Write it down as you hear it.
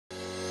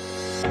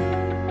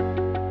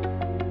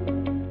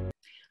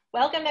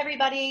Welcome,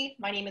 everybody.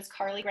 My name is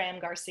Carly Graham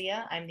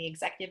Garcia. I'm the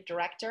Executive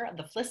Director of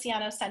the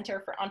Feliciano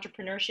Center for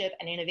Entrepreneurship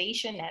and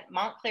Innovation at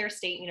Montclair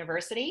State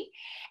University.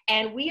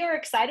 And we are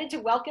excited to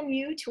welcome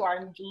you to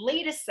our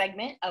latest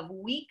segment of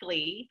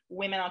Weekly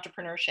Women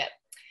Entrepreneurship.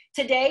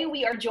 Today,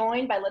 we are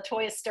joined by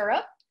LaToya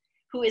Stirrup,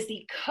 who is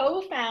the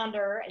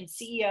co-founder and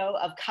CEO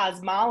of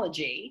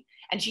Kazmaleje,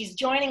 and she's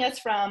joining us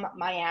from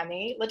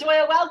Miami.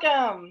 LaToya,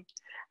 welcome.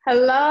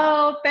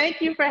 Hello, thank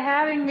you for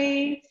having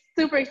me.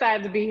 Super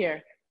excited to be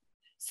here.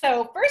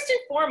 So first and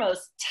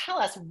foremost, tell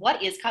us,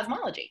 what is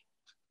Kazmaleje?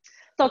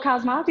 So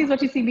Kazmaleje is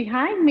what you see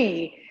behind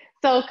me.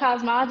 So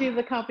Kazmaleje is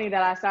a company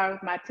that I started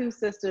with my two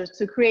sisters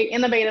to create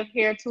innovative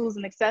hair tools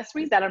and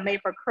accessories that are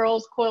made for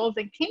curls, coils,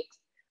 and kinks,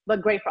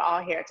 but great for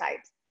all hair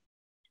types.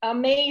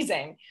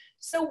 Amazing.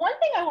 So one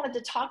thing I wanted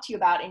to talk to you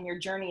about in your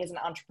journey as an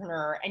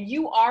entrepreneur, and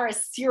you are a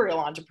serial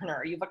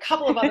entrepreneur. You have a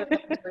couple of other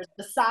ventures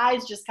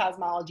besides just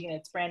Kazmaleje and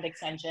its brand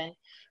extension,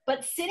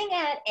 but sitting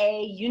at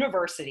a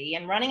university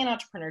and running an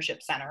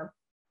entrepreneurship center,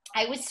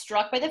 I was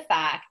struck by the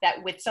fact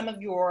that with some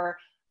of your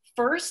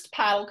first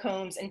paddle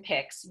combs and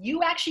picks,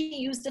 you actually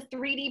used a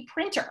 3D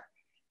printer.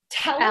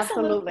 Tell us a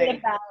little bit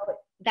about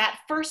that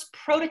first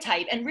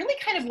prototype and really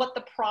kind of what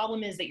the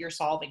problem is that you're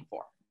solving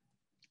for.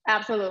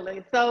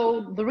 Absolutely.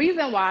 So the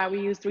reason why we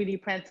use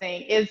 3D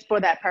printing is for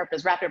that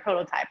purpose, rapid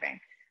prototyping.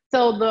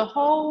 So the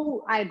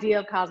whole idea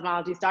of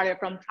Kazmaleje started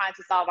from trying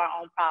to solve our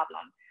own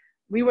problem.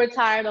 We were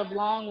tired of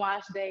long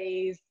wash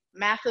days,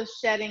 massive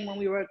shedding when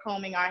we were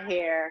combing our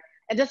hair,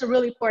 and just a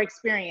really poor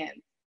experience.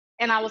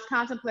 And I was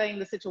contemplating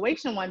the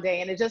situation one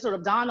day, and it just sort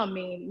of dawned on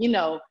me,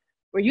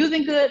 we're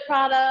using good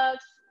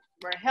products,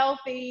 we're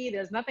healthy,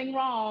 there's nothing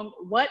wrong.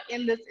 What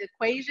in this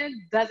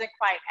equation doesn't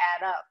quite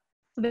add up?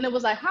 So then it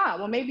was like,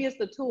 well, maybe it's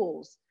the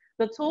tools.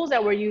 The tools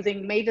that we're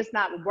using may just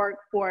not work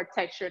for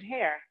textured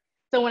hair.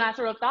 So when I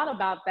sort of thought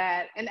about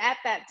that, and at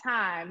that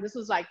time, this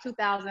was like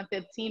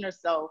 2015 or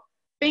so,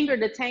 finger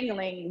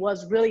detangling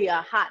was really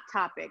a hot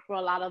topic for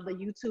a lot of the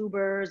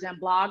YouTubers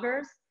and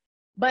bloggers.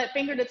 But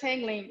finger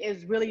detangling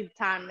is really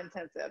time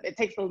intensive. It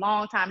takes a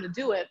long time to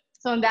do it.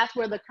 So that's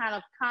where the kind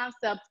of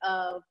concept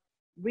of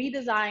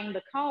redesigning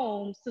the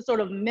combs to sort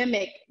of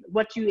mimic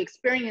what you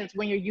experience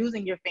when you're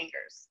using your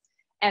fingers.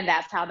 And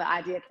that's how the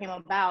idea came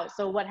about.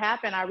 So what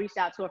happened, I reached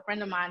out to a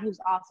friend of mine who's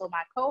also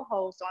my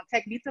co-host on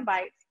Tech Beats and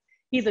Bites.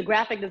 He's a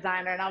graphic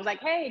designer. And I was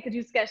like, hey, could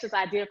you sketch this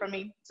idea for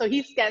me? So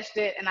he sketched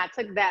it, and I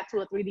took that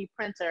to a 3D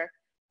printer.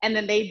 And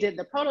then they did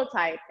the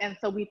prototype. And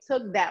so we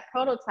took that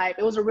prototype.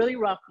 It was a really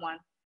rough one.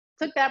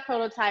 Took that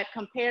prototype,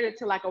 compared it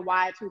to like a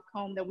wide tooth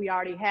comb that we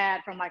already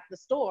had from like the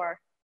store,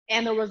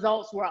 and the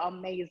results were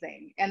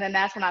amazing. And then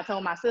that's when I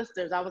told my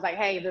sisters, I was like,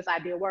 hey, this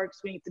idea works.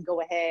 We need to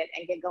go ahead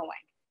and get going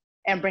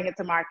and bring it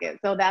to market.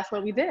 So that's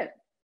what we did.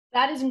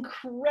 That is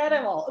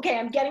incredible. Okay,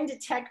 I'm getting to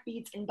Tech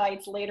Beats and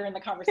Bites later in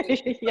the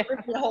conversation. Yeah.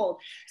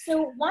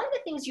 So one of the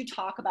things you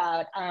talk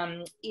about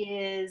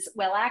is,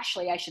 well,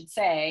 actually, I should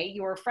say,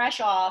 you're fresh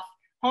off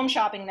Home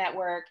Shopping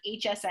Network,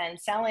 HSN,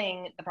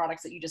 selling the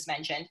products that you just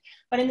mentioned.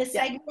 But in the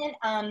segment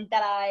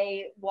that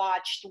I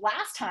watched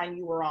last time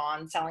you were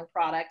on selling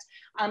products,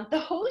 the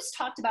host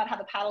talked about how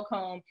the paddle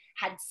comb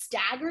had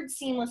staggered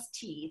seamless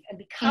teeth, and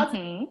because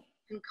you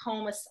can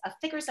comb a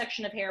thicker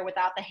section of hair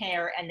without the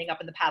hair ending up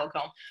in the paddle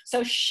comb.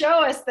 So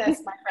show us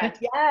this, my friend.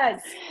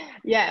 Yes.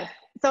 Yes.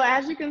 So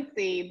as you can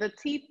see, the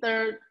teeth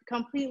are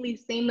completely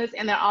seamless,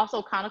 and they're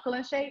also conical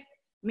in shape,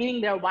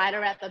 meaning they're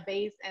wider at the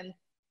base and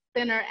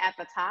thinner at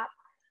the top.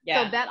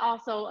 Yeah. So that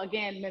also,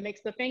 again, mimics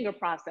the finger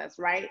process,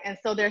 right? And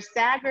so they're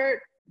staggered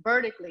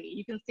vertically.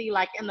 You can see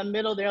like in the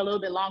middle, they're a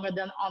little bit longer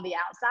than on the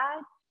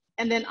outside.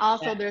 And then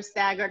also they're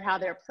staggered how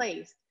they're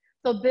placed.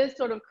 So this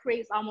sort of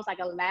creates almost like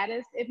a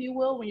lattice, if you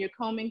will, when you're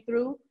combing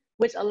through,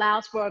 which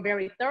allows for a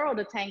very thorough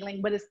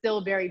detangling, but it's still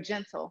very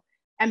gentle.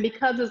 And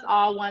because it's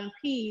all one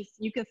piece,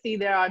 you can see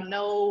there are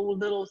no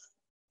little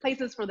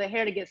places for the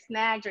hair to get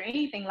snagged or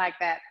anything like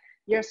that.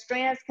 Your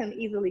strands can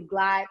easily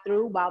glide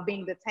through while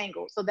being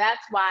detangled. So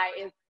that's why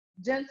it's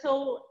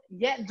gentle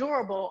yet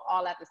durable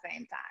all at the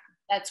same time.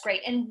 That's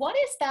great. And what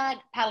is that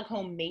paddle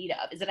comb made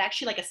of? Is it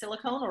actually like a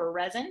silicone or a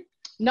resin?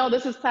 No,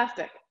 this is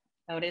plastic.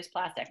 Oh, it is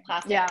plastic.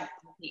 Plastic. Yeah.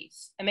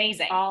 Piece.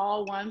 Amazing.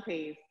 All one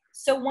piece.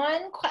 So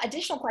one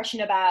additional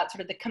question about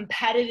sort of the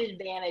competitive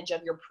advantage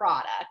of your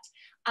product.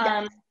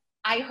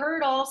 I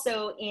heard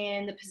also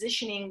in the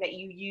positioning that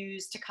you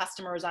use to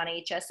customers on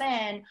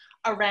HSN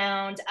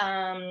around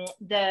I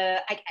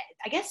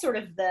guess sort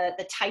of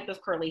the type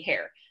of curly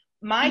hair.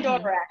 My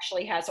daughter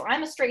actually has, so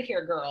I'm a straight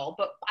hair girl,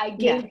 but I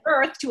gave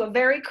birth to a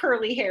very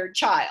curly haired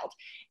child.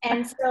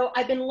 And so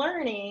I've been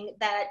learning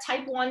that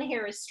type 1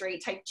 hair is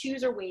straight, type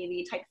 2s are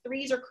wavy, type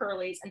 3s are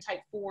curlies, and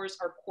type 4s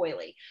are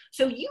coily.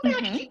 So you've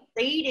actually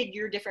rated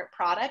your different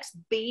products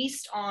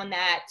based on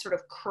that sort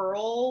of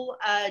curl,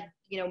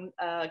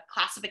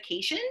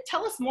 classification.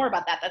 Tell us more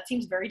about that. That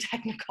seems very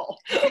technical.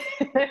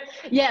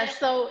 Yes.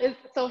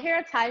 So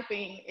hair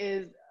typing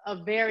is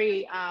a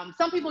very,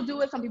 some people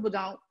do it, some people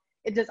don't.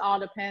 It just all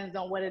depends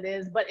on what it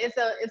is, but it's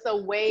a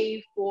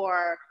way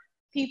for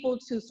people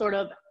to sort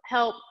of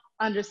help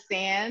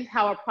understand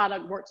how a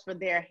product works for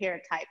their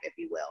hair type, if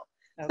you will.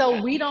 Okay.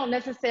 So we don't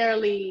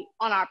necessarily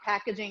on our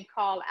packaging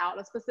call out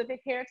a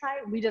specific hair type.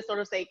 We just sort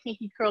of say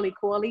kinky, curly,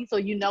 coily, so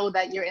you know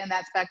that you're in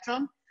that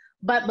spectrum.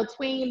 But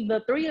between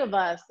the three of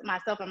us,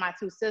 myself and my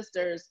two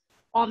sisters,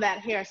 on that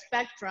hair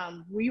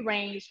spectrum, we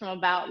range from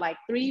about like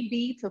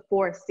 3B to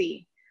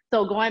 4C.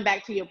 So going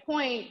back to your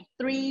point,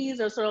 3s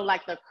are sort of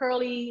like the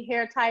curly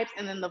hair types,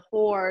 and then the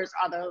 4s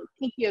are the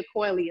kinkier,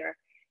 coilier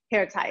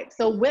hair types.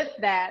 So with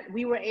that,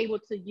 we were able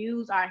to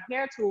use our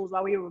hair tools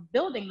while we were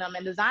building them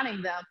and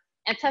designing them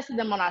and tested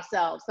them on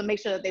ourselves to make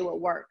sure that they would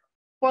work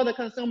for the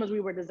consumers we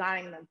were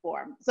designing them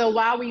for. So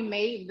while we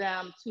made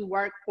them to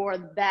work for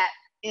that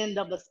end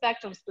of the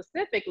spectrum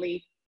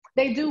specifically,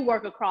 they do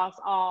work across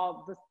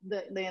all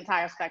the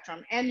entire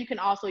spectrum. And you can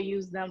also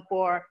use them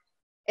for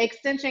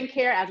extension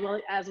care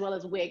as well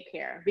as wig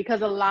care,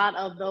 because a lot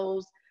of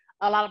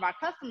our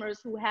customers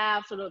who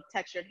have sort of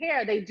textured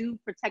hair, they do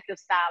protective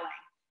styling.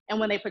 And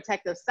when they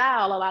protective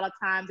style, a lot of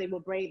times they will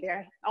braid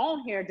their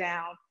own hair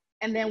down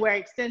and then wear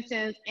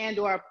extensions and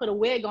or put a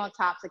wig on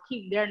top to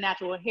keep their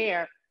natural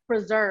hair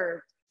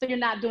preserved. So you're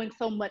not doing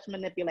so much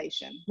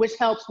manipulation, which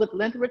helps with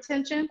length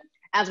retention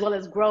as well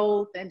as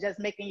growth and just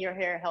making your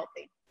hair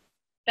healthy.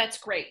 That's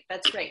great.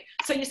 That's great.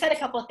 So you said a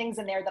couple of things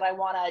in there that I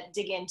want to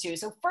dig into.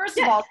 So first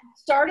of all, you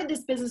started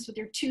this business with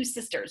your two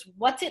sisters.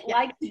 What's it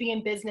like to be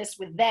in business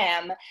with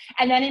them?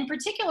 And then in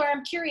particular,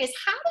 I'm curious,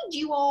 how did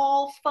you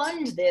all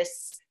fund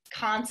this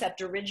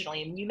concept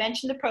originally? And you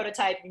mentioned the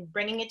prototype and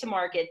bringing it to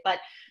market, but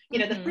you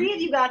know, the three of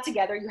you got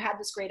together, you had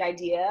this great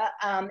idea.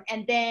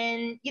 And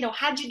then, you know,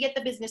 how'd you get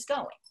the business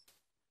going?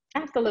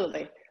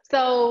 Absolutely.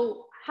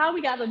 So how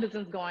we got the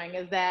business going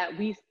is that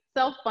we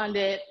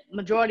self-funded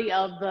majority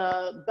of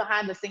the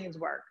behind the scenes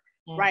work,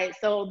 right?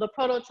 So the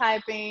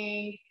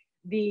prototyping,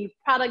 the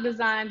product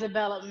design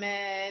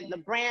development, the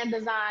brand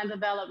design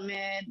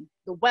development,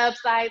 the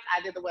websites.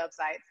 I did the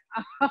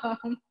websites.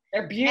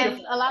 They're beautiful.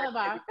 And a lot of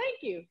our,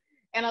 thank you.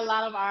 And a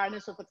lot of our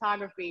initial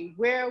photography,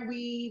 where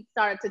we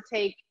started to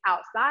take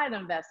outside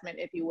investment,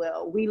 if you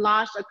will. We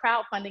launched a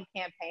crowdfunding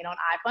campaign on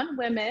iFund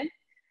Women,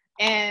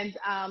 and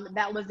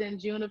that was in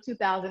June of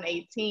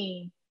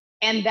 2018.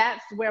 And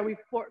that's where we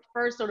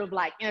first sort of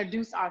like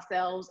introduced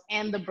ourselves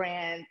and the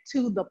brand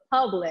to the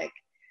public,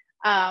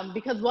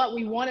 because what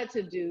we wanted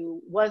to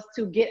do was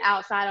to get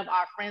outside of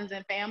our friends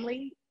and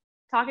family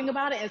talking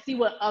about it and see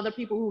what other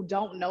people who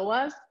don't know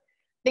us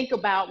think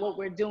about what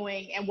we're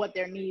doing and what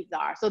their needs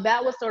are. So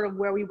that was sort of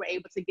where we were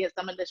able to get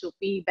some initial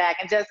feedback,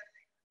 and just,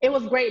 it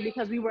was great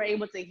because we were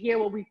able to hear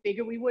what we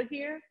figured we would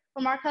hear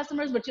from our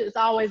customers, but it's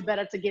always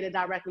better to get it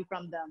directly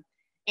from them.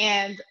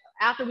 And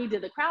after we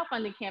did the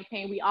crowdfunding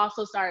campaign, we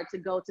also started to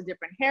go to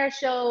different hair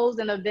shows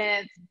and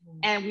events,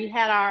 and we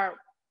had our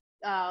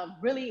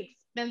really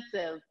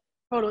expensive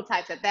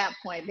prototypes at that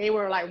point. They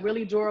were like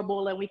really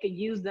durable and we could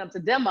use them to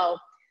demo.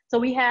 So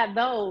we had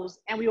those,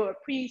 and we were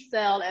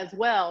pre-sell as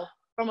well.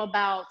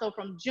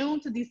 From June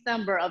to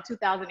December of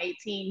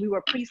 2018, we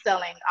were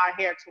pre-selling our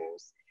hair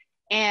tools.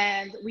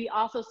 And we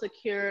also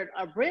secured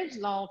a bridge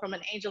loan from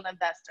an angel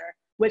investor,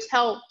 which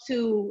helped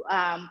to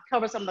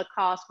cover some of the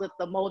costs with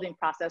the molding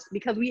process,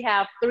 because we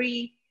have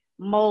 3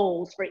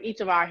 molds for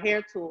each of our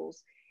hair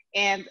tools.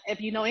 And if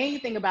you know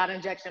anything about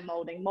injection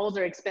molding, molds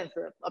are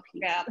expensive a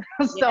piece. Yeah.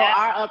 So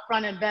our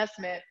upfront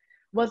investment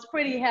was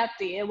pretty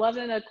hefty. It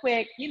wasn't a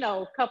quick,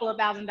 couple of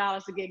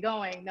 $1,000s to get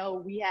going. No,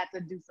 we had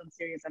to do some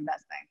serious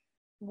investing.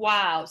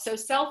 Wow. So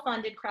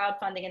self-funded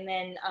crowdfunding and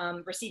then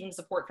receiving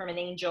support from an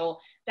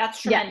angel.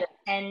 That's tremendous.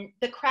 Yeah. And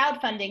the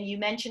crowdfunding, you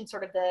mentioned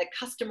sort of the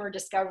customer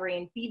discovery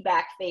and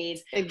feedback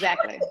phase.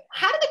 Exactly.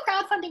 How did the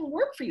crowdfunding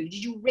work for you?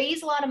 Did you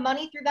raise a lot of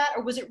money through that,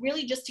 or was it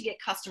really just to get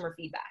customer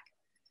feedback?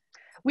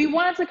 We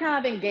wanted to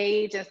kind of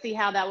engage and see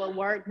how that would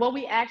work. What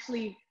we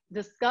actually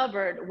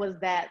discovered was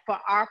that for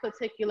our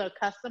particular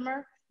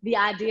customer, the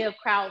idea of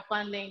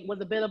crowdfunding was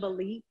a bit of a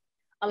leap.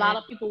 A lot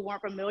of people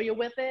weren't familiar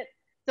with it.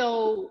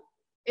 So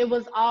it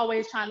was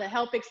always trying to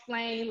help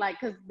explain, like,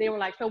 because they were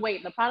like, so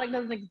wait, the product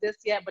doesn't exist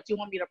yet, but you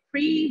want me to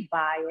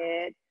pre-buy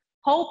it,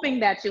 hoping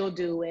that you'll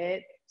do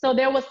it. So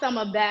there was some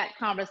of that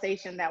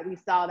conversation that we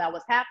saw that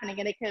was happening,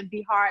 and it can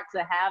be hard to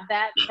have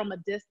that from a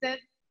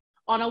distance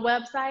on a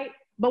website.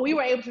 But we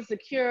were able to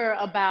secure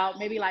about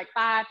maybe like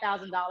 $5,000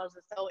 or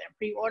so in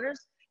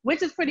pre-orders,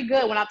 which is pretty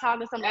good. When I talked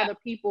to some other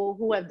people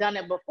who have done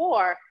it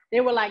before,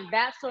 they were like,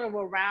 that's sort of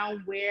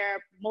around where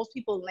most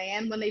people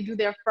land when they do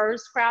their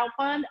first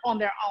crowdfund on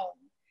their own.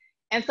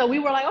 And so we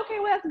were like, okay,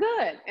 well, that's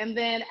good. And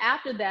then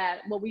after that,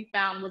 what we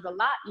found was a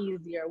lot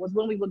easier was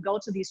when we would go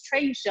to these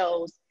trade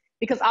shows,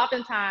 because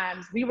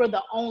oftentimes we were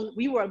the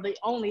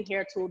only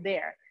hair tool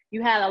there.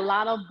 You had a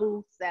lot of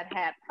booths that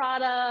had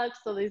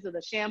products. So these are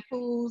the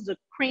shampoos, the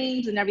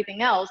creams, and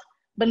everything else,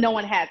 but no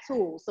one had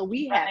tools. So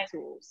we had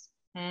tools.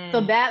 So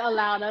that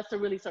allowed us to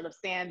really sort of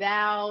stand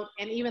out.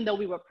 And even though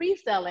we were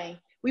pre-selling,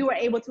 we were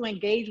able to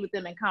engage with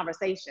them in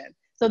conversation.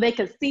 So they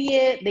could see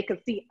it, they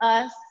could see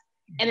us,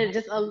 and it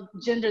just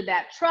engendered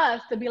that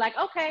trust to be like,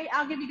 okay,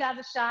 I'll give you guys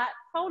a shot.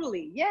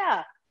 Totally,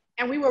 yeah.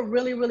 And we were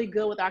really, really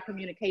good with our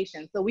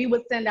communication. So we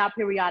would send out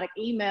periodic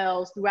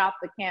emails throughout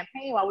the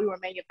campaign while we were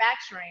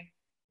manufacturing,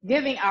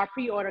 giving our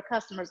pre-order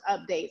customers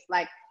updates.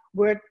 Like,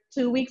 we're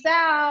 2 weeks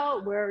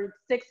out, we're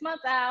 6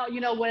 months out, you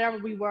know, whatever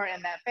we were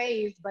in that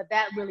phase, but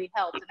that really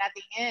helped. And at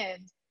the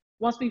end,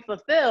 once we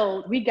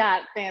fulfilled, we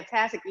got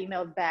fantastic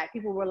emails back.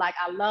 People were like,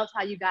 I loved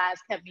how you guys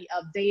kept me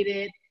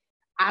updated.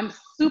 I'm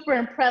super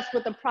impressed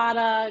with the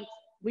product.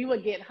 We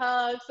would get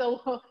hugs.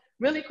 So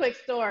really quick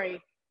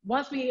story.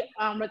 Once we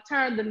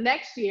returned the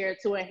next year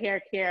to a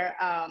hair care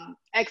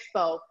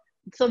expo,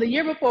 so the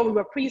year before we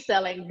were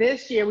pre-selling,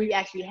 this year we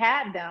actually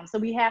had them. So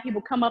we had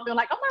people come up and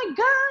like, oh my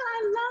God,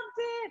 I loved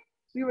it.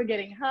 We were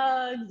getting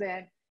hugs.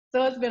 And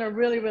so it's been a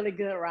really, really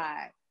good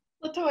ride.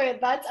 LaToya,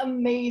 that's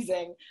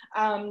amazing.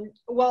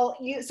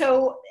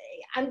 So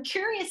I'm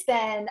curious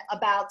then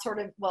about sort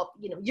of, well,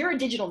 you know, you're a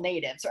digital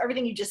native. So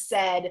everything you just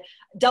said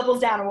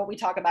doubles down on what we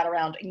talk about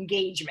around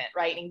engagement,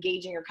 right?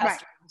 Engaging your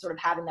customers and sort of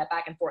having that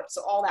back and forth.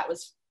 So all that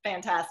was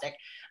fantastic.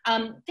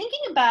 Thinking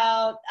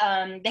about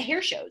the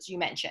hair shows you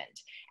mentioned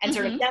and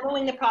sort of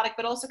demoing the product,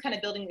 but also kind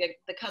of building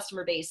the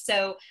customer base.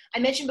 So I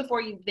mentioned before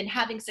you've been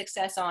having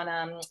success on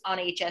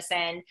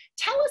HSN.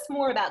 Tell us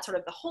more about sort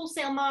of the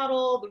wholesale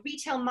model, the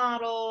retail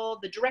model,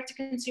 the direct to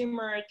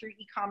consumer through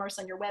e-commerce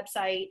on your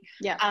website,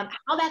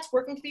 how that's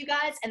working for you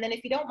guys. And then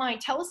if you don't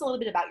mind, tell us a little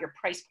bit about your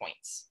price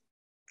points.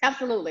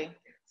 Absolutely.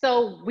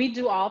 So we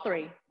do all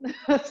three.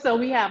 So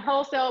we have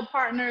wholesale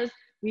partners,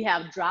 we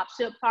have drop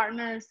ship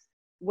partners,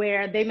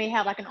 where they may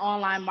have like an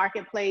online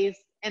marketplace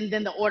and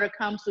then the order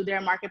comes through their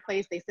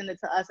marketplace, they send it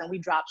to us and we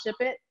drop ship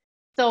it.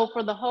 So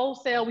for the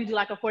wholesale, we do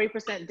like a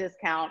 40%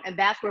 discount and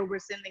that's where we're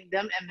sending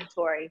them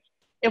inventory.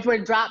 If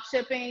we're drop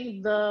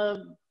shipping,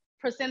 the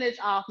percentage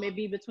off may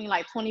be between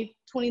like 20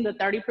 to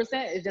 30%.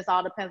 It just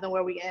all depends on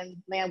where we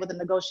land with the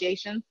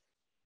negotiations.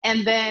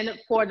 And then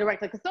for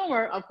direct to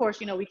consumer, of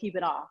course, you know, we keep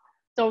it off.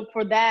 So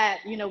for that,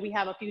 you know, we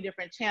have a few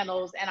different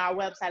channels and our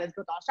website is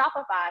built on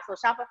Shopify. So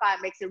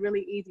Shopify makes it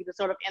really easy to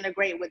sort of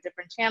integrate with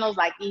different channels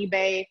like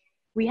eBay.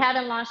 We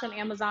haven't launched on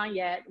Amazon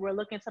yet. We're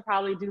looking to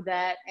probably do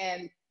that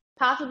and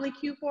possibly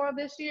Q4 of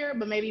this year,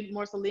 but maybe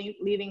more so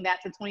leaving that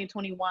to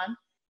 2021,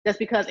 just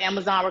because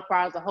Amazon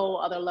requires a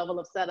whole other level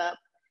of setup.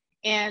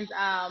 And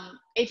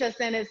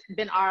HSN has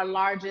been our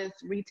largest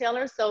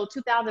retailer. So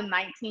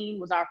 2019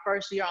 was our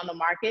first year on the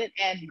market,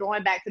 and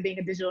going back to being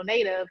a digital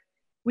native,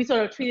 we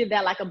sort of treated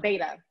that like a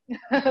beta.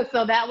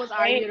 So that was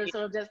our year to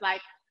sort of just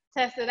like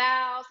test it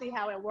out, see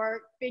how it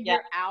worked,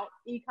 figure out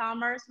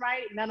e-commerce,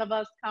 right? None of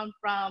us come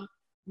from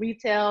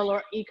retail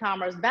or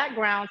e-commerce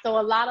background. So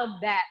a lot of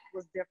that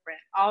was different.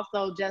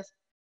 Also just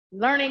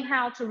learning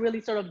how to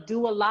really sort of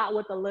do a lot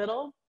with a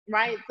little,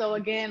 right? So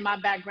again,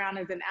 my background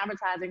is in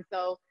advertising.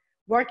 So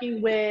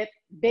working with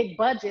big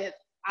budgets,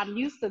 I'm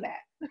used to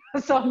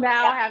that. So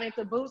now having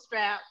to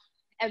bootstrap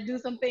and do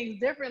some things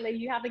differently,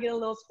 you have to get a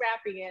little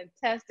scrappy and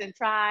test and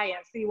try and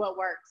see what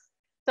works.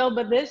 So,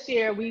 but this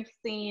year we've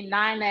seen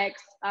 9X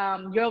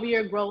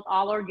year-over-year growth,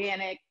 all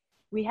organic.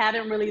 We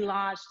haven't really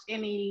launched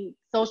any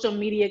social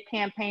media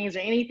campaigns or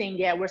anything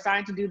yet. We're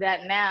starting to do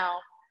that now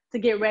to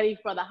get ready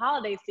for the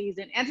holiday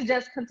season and to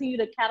just continue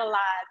to capitalize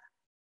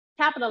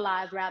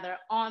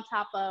on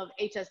top of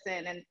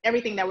HSN and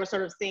everything that we're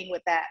sort of seeing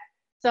with that.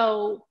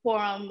 So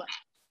from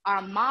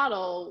our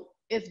model,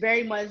 it's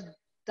very much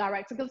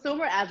direct to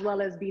consumer as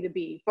well as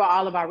B2B for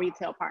all of our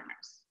retail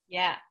partners.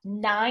 Yeah,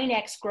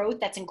 9X growth,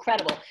 that's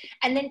incredible.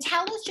 And then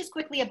tell us just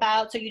quickly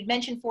about, so you'd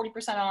mentioned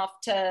 40% off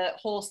to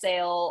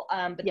wholesale,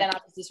 but then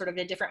obviously sort of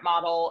a different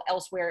model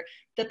elsewhere.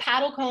 The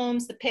paddle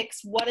combs, the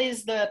picks, what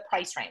is the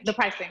price range? The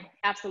pricing,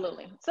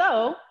 absolutely.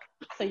 So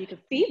you can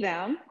see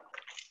them.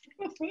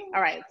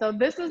 All right, so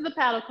this is the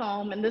paddle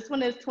comb and this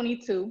one is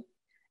 22.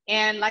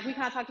 And like we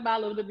kind of talked about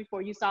a little bit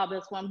before, you saw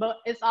this one, but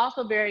it's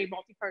also very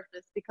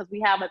multi-purpose because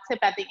we have a tip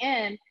at the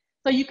end.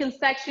 So you can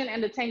section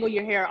and detangle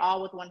your hair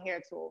all with one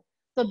hair tool.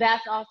 So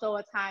that's also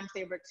a time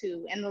saver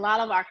too. And a lot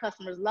of our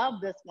customers love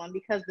this one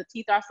because the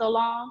teeth are so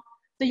long.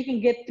 So you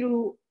can get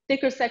through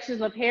thicker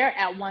sections of hair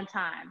at one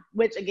time,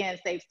 which again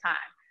saves time.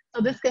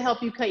 So this could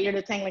help you cut your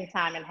detangling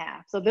time in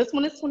half. So this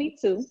one is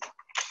 22.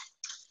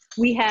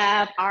 We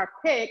have our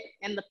pick,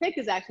 and the pick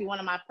is actually one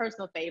of my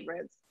personal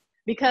favorites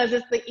because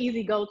it's the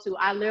easy go-to.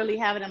 I literally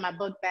have it in my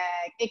book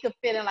bag. It could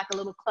fit in like a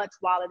little clutch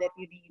wallet if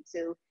you need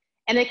to.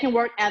 And it can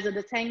work as a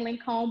detangling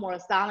comb or a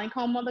styling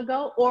comb on the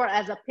go, or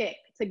as a pick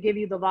to give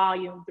you the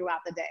volume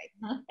throughout the day.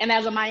 And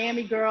as a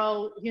Miami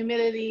girl,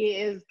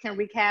 humidity can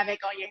wreak havoc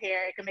on your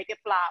hair. It can make it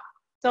flop.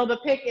 So the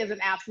pick is an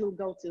absolute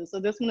go-to. So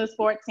this one is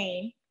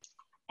 14.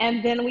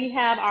 And then we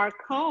have our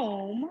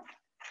comb,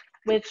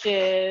 which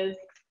is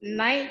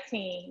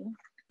 19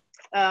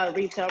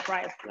 retail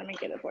price. Let me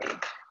get it for you.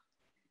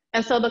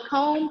 And so the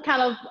comb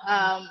kind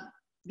of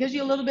gives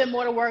you a little bit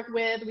more to work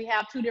with. We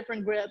have two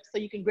different grips,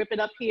 so you can grip it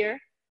up here,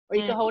 or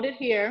you can hold it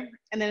here,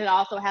 and then it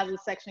also has a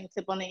sectioning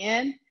tip on the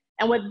end.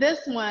 And with this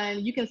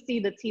one, you can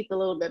see the teeth a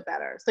little bit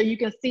better. So you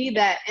can see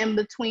that in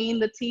between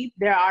the teeth,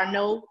 there are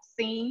no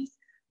seams,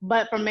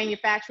 but for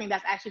manufacturing,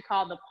 that's actually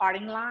called the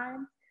parting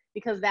line.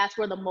 because that's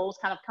where the molds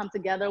kind of come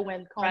together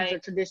when combs are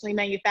traditionally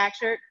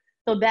manufactured.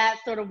 So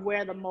that's sort of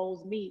where the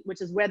molds meet,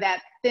 which is where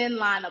that thin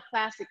line of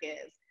plastic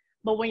is.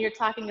 But when you're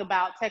talking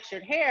about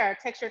textured hair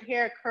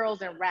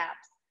curls and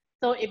wraps.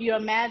 So if you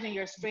imagine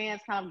your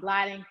strands kind of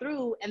gliding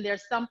through and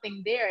there's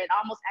something there, it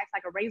almost acts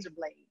like a razor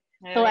blade.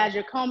 So as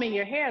you're combing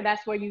your hair,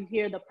 that's where you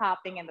hear the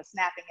popping and the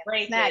snapping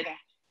and the snagging.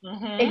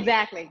 Mm-hmm.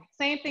 Exactly.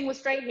 Same thing with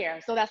straight hair.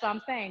 So that's what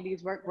I'm saying.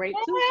 These work great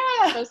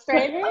too for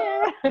straight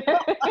hair.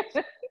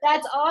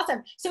 That's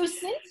awesome. So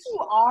since you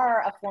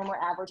are a former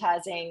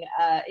advertising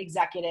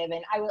executive,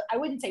 and I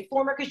wouldn't say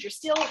former because you're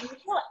still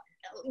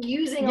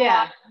using a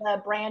lot of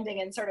the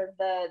branding and sort of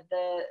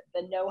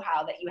the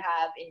know-how that you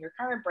have in your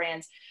current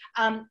brands.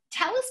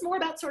 Tell us more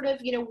about sort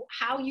of,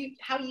 how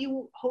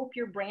you hope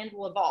your brand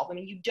will evolve. I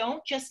mean, you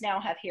don't just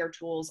now have hair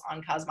tools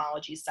on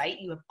Kazmaleje's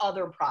site, you have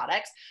other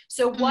products.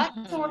 So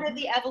what's sort of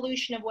the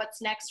evolution of what's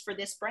next for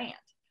this brand?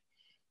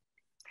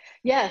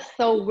 Yes,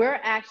 so we're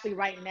actually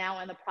right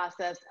now in the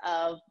process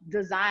of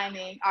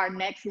designing our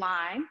next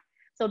line.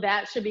 So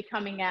that should be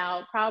coming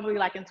out probably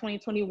like in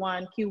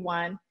 2021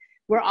 Q1.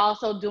 We're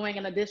also doing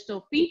an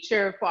additional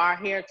feature for our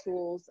hair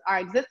tools, our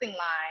existing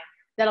line,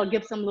 that'll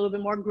give some a little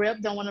bit more grip.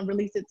 Don't want to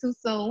release it too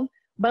soon.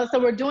 But so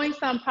we're doing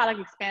some product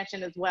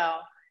expansion as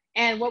well.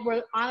 And what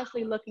we're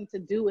honestly looking to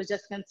do is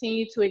just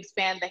continue to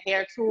expand the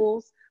hair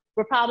tools.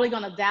 We're probably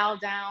going to dial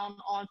down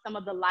on some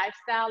of the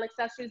lifestyle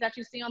accessories that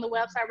you see on the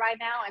website right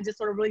now and just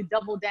sort of really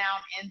double down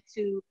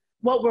into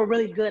what we're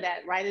really good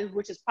at, right,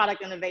 which is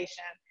product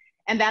innovation.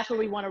 And that's what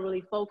we want to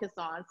really focus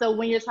on. So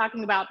when you're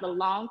talking about the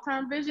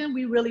long-term vision,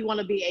 we really want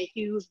to be a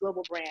huge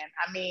global brand.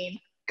 I mean,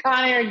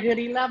 Conair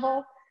Goody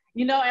level,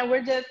 and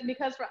we're just,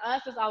 because for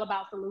us, it's all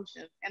about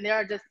solutions. And there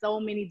are just so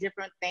many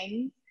different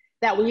things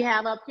that we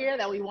have up here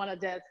that we want to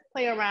just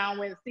play around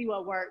with, see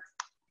what works,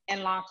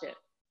 and launch it.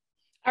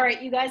 All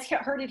right, you guys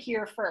heard it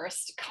here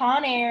first.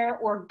 Conair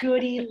or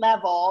Goody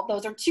level.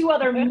 Those are two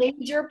other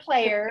major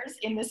players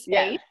in the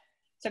space. Yeah.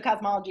 So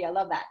Kazmaleje, I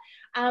love that.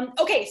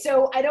 Okay,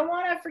 so I don't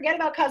want to forget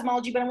about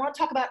Kazmaleje, but I want to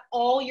talk about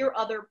all your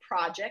other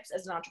projects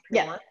as an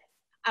entrepreneur.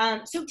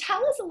 Yes. So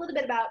tell us a little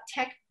bit about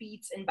Tech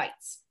Beats and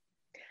Bites.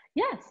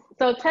 Yes,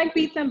 so Tech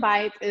Beats and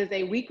Bites is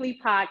a weekly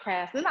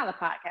podcast. It's not a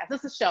podcast,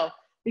 it's a show,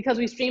 because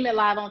we stream it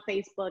live on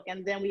Facebook,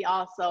 and then we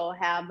also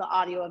have the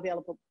audio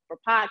available for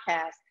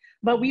podcasts.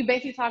 But we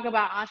basically talk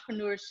about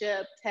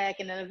entrepreneurship, tech,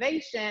 and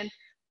innovation,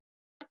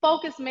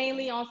 focused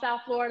mainly on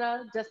South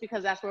Florida, just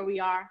because that's where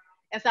we are.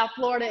 And South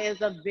Florida is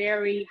a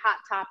very hot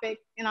topic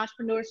in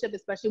entrepreneurship,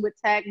 especially with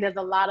tech. There's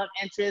a lot of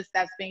interest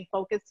that's being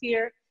focused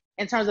here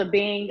in terms of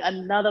being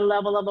another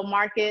level of a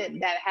market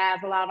that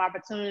has a lot of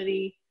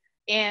opportunity.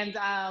 And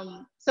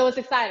so it's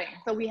exciting.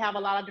 So we have a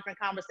lot of different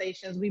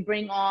conversations. We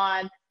bring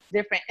on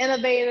different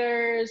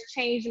innovators,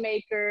 change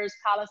makers,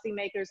 policy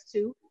makers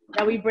too,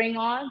 that we bring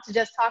on to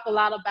just talk a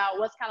lot about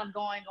what's kind of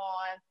going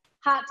on,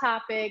 hot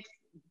topics.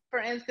 For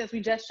instance,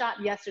 we just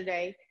shot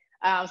yesterday.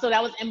 So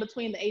that was in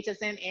between the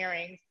HSN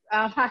airings.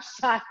 I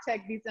shot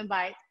Tech Beats and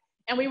Bites.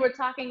 And we were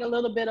talking a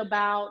little bit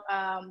about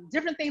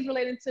different things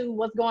related to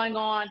what's going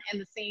on in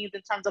the scenes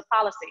in terms of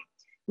policy.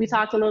 We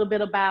talked a little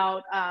bit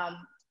about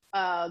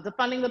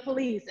defunding the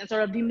police and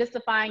sort of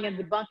demystifying and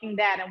debunking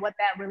that and what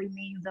that really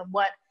means and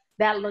what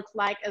that looks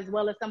like, as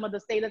well as some of the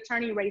state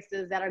attorney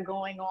races that are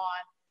going on.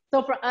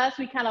 So for us,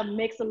 we kind of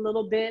mix a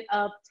little bit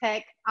of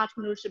tech,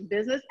 entrepreneurship,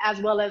 business,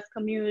 as well as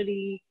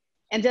community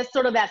and just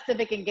sort of that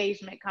civic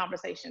engagement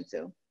conversation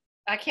too.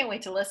 I can't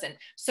wait to listen.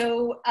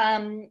 So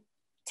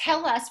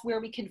tell us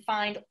where we can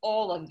find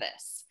all of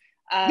this.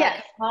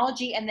 Yes.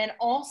 Kazmaleje, and then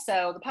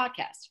also the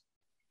podcast.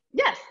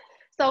 Yes.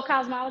 So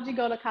Kazmaleje,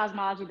 go to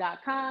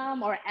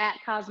Kazmaleje.com or at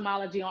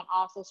Kazmaleje on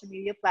all social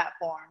media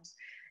platforms.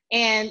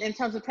 And in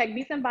terms of Tech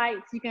Beats and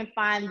Bites, you can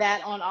find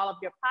that on all of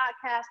your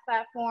podcast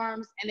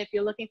platforms. And if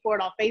you're looking for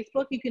it on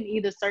Facebook, you can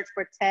either search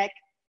for Tech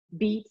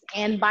Beats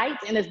and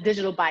Bites, and it's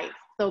Digital Bites.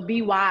 So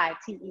BYTES.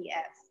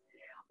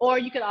 Or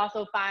you could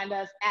also find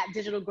us at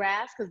Digital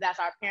Grass, because that's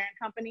our parent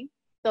company.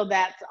 So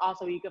that's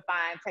also where you can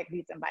find Tech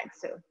Beats and Bites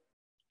too.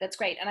 That's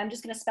great. And I'm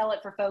just going to spell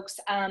it for folks.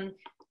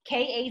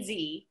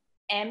 Kazmaleje.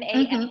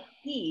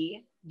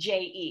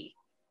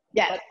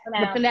 Yes,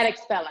 the phonetic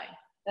spelling.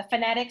 The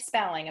phonetic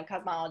spelling of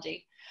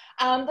Kazmaleje.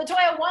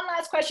 LaToya, one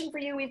last question for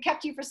you. We've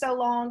kept you for so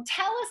long.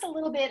 Tell us a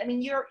little bit. I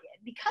mean,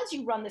 because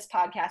you run this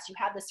podcast, you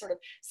have this sort of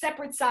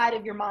separate side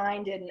of your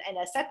mind and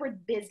a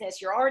separate business.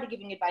 You're already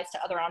giving advice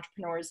to other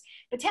entrepreneurs.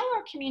 But tell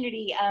our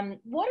community,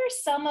 what are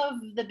some of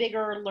the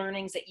bigger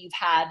learnings that you've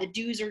had, the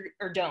do's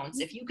or don'ts?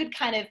 If you could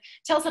kind of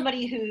tell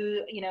somebody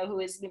who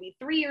is maybe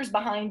 3 years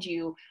behind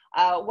you,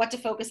 what to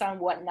focus on,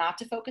 what not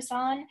to focus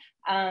on,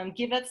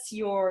 give us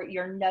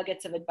your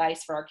nuggets of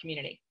advice for our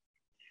community.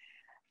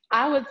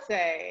 I would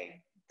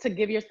say to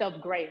give yourself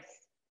grace.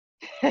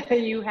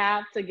 You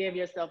have to give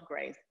yourself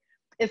grace,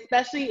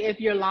 especially if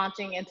you're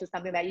launching into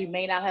something that you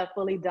may not have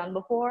fully done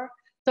before.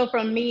 So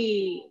for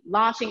me,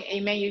 launching a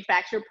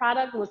manufactured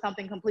product was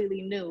something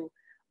completely new,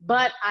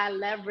 but I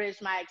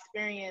leveraged my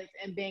experience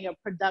in being a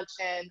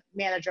production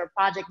manager,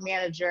 project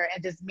manager,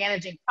 and just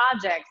managing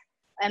projects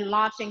and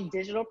launching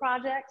digital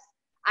projects.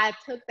 I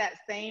took that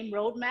same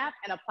roadmap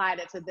and applied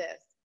it to this.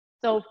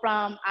 So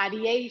from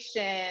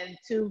ideation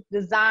to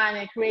design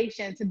and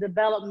creation to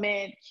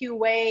development,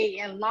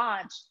 QA and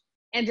launch,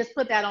 and just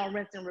put that on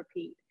rinse and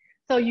repeat.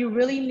 So you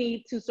really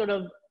need to sort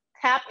of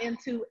tap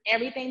into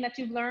everything that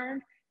you've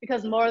learned,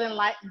 because more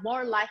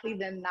likely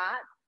than not,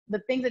 the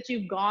things that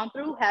you've gone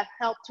through have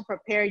helped to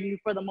prepare you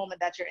for the moment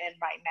that you're in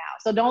right now.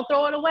 So don't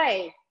throw it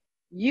away.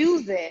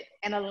 Use it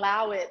and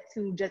allow it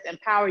to just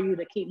empower you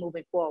to keep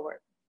moving forward.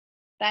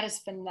 That is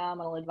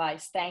phenomenal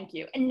advice. Thank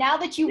you. And now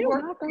that you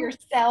work for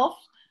yourself,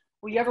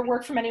 will you ever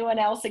work for anyone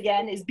else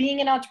again? Is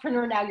being an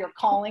entrepreneur now your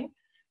calling?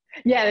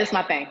 Yeah, that's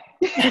my thing.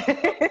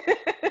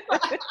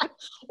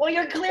 Well,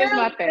 you're clearly good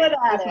at it.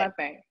 It's my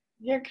thing.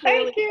 You're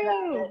clearly Thank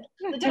you.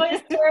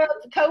 LaToya Stirrup,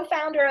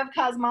 co-founder of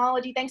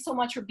Kazmaleje. Thanks so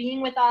much for being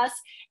with us.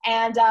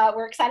 And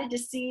we're excited to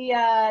see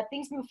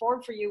things move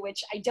forward for you,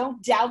 which I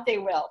don't doubt they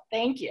will.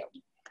 Thank you.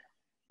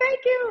 Thank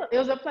you. It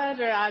was a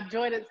pleasure. I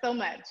enjoyed it so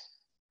much.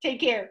 Take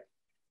care.